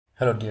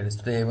Hello dears,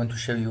 today I want to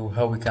show you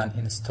how we can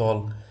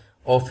install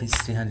Office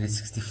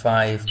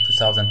 365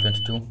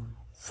 2022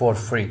 for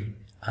free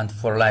and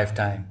for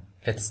lifetime.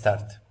 Let's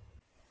start.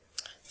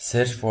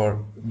 Search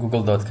for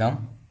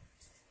google.com,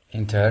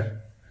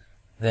 enter,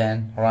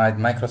 then write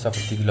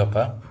Microsoft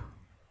Developer,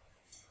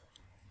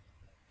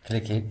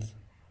 click it,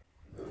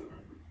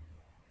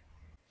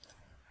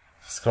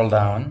 scroll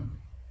down,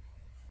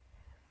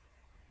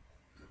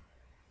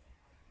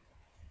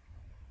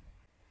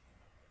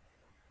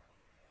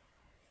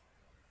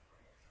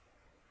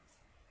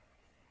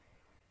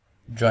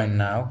 join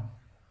now,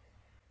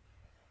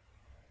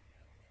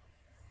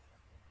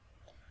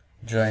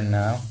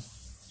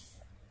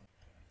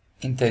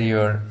 enter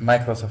your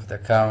Microsoft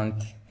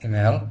account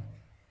email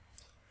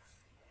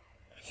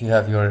if you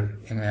have your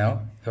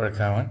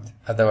account,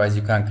 otherwise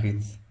you can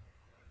create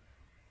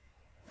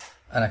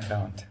an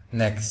account.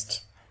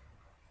 Next,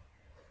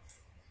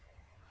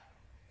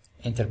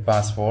 enter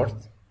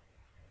password,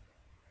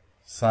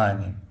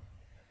 sign in,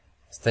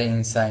 stay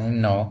in, sign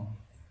in, no.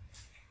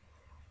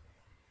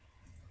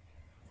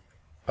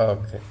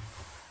 Okay,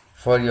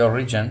 for your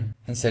region,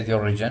 insert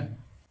your region,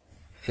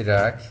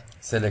 Iraq,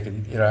 select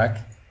it, Iraq,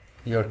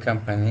 your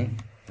company,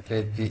 let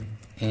it be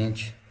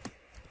ENG-School,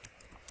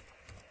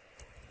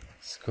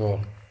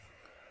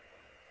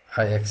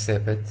 I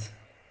accept it,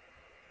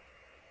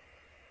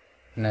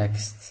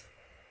 next,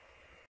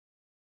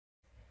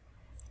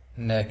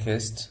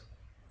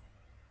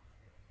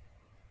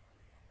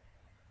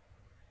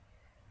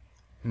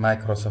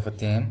 Microsoft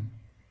Team,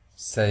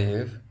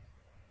 save.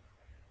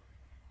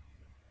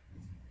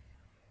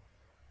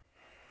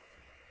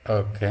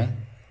 Okay,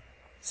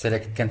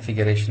 select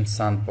configuration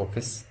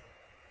sandbox,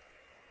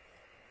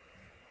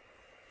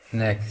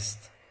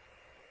 next.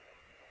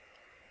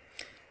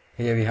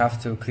 Here we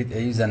have to create a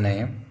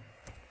username,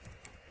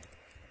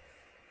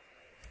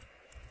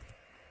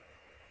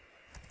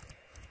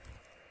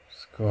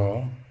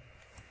 school,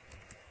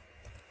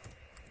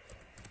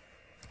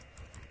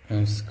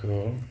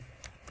 ENG-School.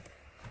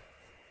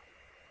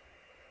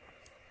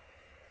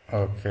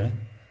 Okay,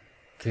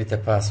 create a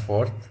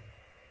password.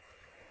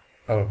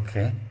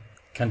 Okay,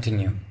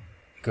 continue.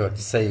 Good,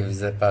 save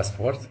the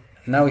password.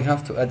 Now we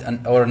have to add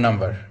our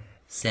number.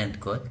 Send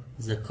code.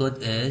 The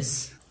code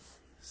is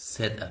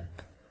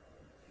setup.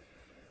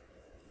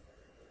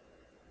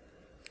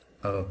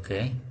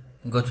 Okay,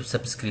 go to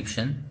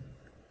subscription.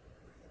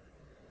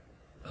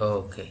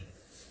 Okay,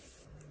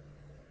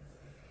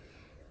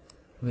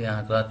 we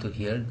are glad to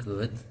hear.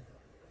 Good,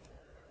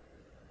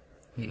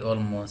 we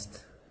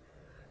almost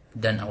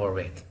done our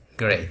work.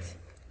 Great.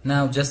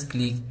 Now just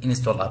click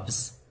install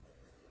apps.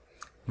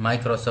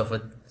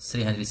 Microsoft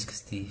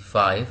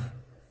 365.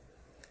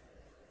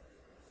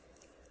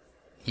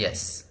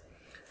 Yes,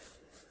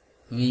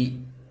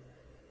 we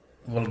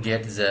will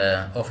get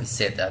the Office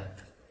setup.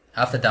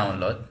 After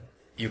download,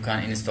 you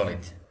can install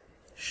it.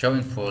 Show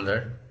in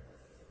folder,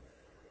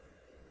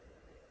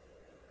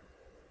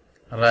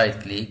 right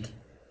click,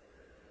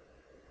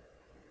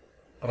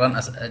 run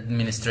as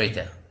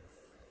administrator.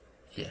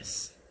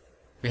 Yes,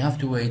 we have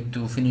to wait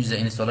to finish the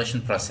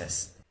installation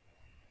process.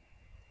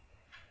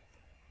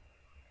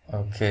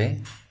 Okay,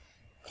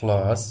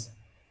 close.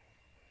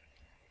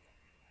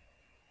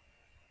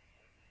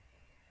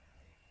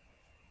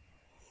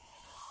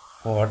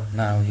 Word,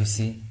 now you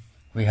see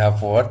we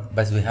have Word,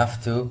 but we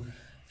have to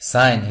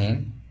sign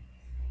in.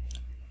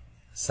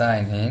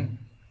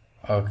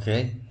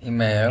 Okay,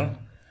 email,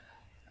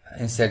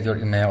 insert your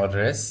email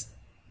address,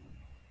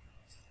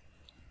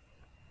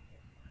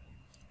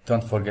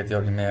 don't forget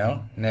your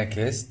email.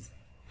 Next,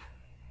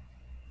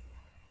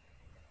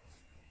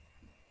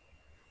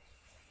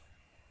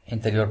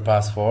 enter your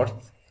password.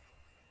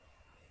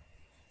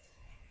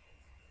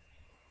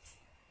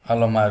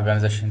 Allow my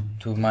organization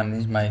to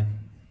manage my.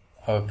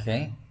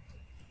 Okay,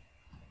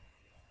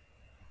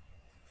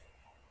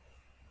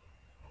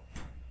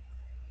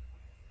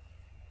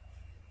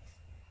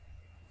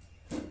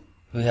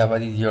 we have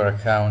added your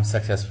account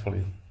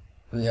successfully.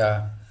 We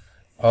are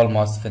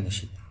almost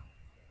finished.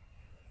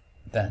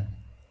 Done.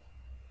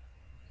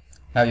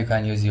 Now you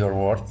can use your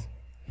Word,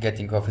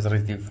 getting Office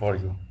ready for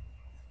you.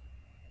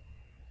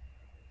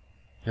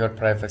 Your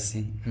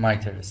privacy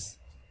matters.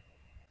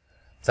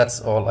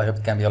 That's all. I hope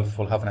it can be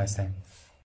helpful. Have a nice time.